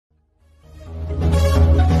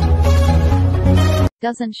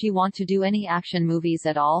Doesn't she want to do any action movies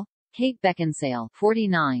at all? Kate Beckinsale,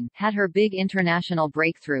 49, had her big international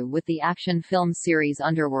breakthrough with the action film series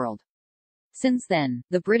Underworld. Since then,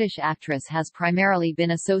 the British actress has primarily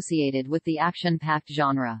been associated with the action-packed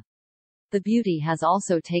genre. The beauty has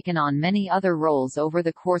also taken on many other roles over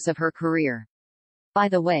the course of her career. By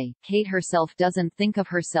the way, Kate herself doesn't think of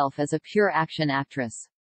herself as a pure action actress.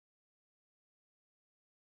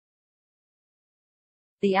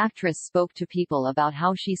 The actress spoke to People about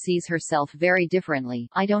how she sees herself very differently.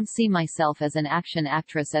 "I don't see myself as an action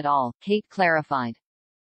actress at all," Kate clarified.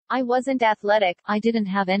 "I wasn't athletic. I didn't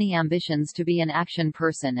have any ambitions to be an action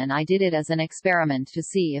person, and I did it as an experiment to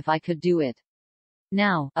see if I could do it.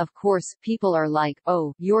 Now, of course, people are like,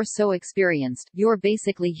 oh, you're so experienced, you're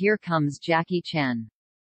basically Here Comes Jackie Chan.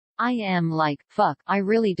 I am like, fuck, I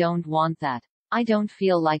really don't want that. I don't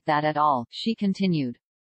feel like that at all," she continued.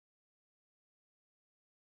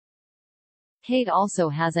 Kate also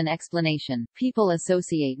has an explanation. "People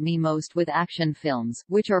associate me most with action films,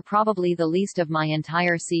 which are probably the least of my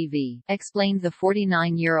entire CV," explained the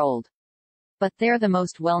 49-year-old. "But they're the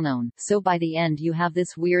most well-known, so by the end you have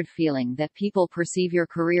this weird feeling that people perceive your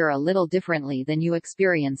career a little differently than you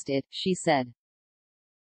experienced it," she said.